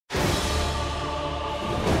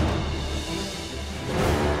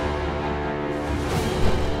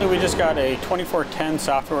We just got a 2410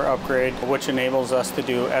 software upgrade, which enables us to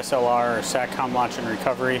do SLR or SATCOM launch and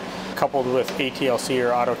recovery, coupled with ATLC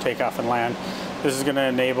or auto takeoff and land. This is going to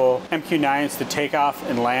enable MQ-9s to take off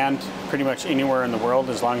and land pretty much anywhere in the world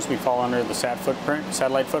as long as we fall under the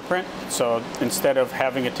satellite footprint. So instead of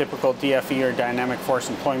having a typical DFE or dynamic force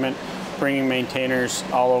employment, bringing maintainers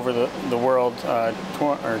all over the world,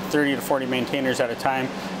 or 30 to 40 maintainers at a time,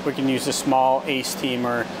 we can use a small ACE team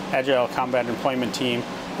or Agile Combat Employment team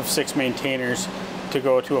of 6 maintainers to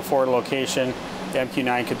go to a forward location. The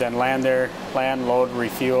MQ-9 could then land there, load,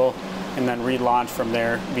 refuel, and then relaunch from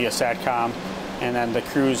there via SATCOM. And then the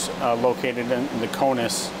crews located in the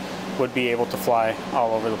CONUS would be able to fly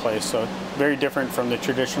all over the place. So very different from the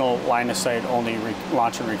traditional line of sight only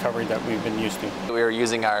launch and recovery that we've been used to. We are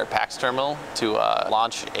using our PAX terminal to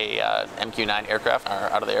launch a MQ-9 aircraft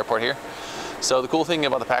out of the airport here. So the cool thing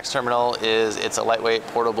about the PAX terminal is it's a lightweight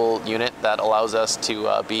portable unit that allows us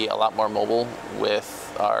to be a lot more mobile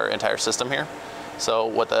with our entire system here. So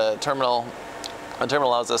what the terminal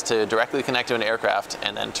allows us to directly connect to an aircraft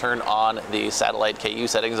and then turn on the satellite KU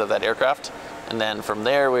settings of that aircraft. And then from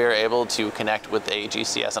there, we are able to connect with a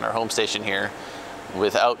GCS on our home station here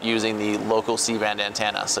without using the local C-band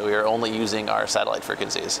antenna. So we are only using our satellite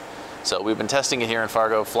frequencies. So we've been testing it here in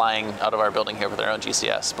Fargo, flying out of our building here with our own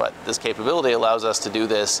GCS. But this capability allows us to do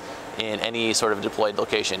this in any sort of deployed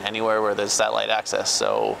location, anywhere where there's satellite access.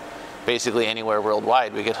 So basically anywhere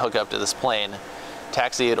worldwide, we could hook up to this plane,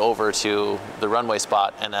 taxi it over to the runway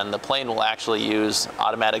spot, and then the plane will actually use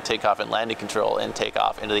automatic takeoff and landing control and take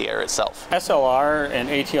off into the air itself. SLR and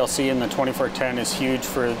ATLC in the 2410 is huge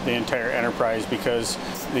for the entire enterprise because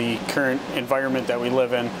the current environment that we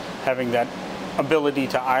live in, having that ability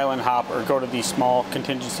to island hop or go to these small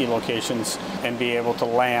contingency locations and be able to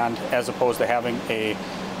land as opposed to having a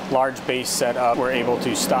large base set up, we're able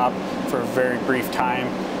to stop for a very brief time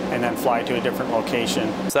and then fly to a different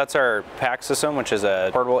location. So that's our PAX system, which is a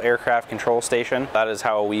portable aircraft control station. That is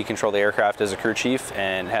how we control the aircraft as a crew chief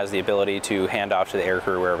and has the ability to hand off to the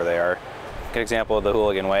aircrew wherever they are. Good example of the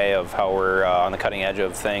hooligan way of how we're on the cutting edge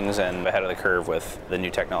of things and ahead of the curve with the new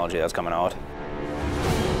technology that's coming out.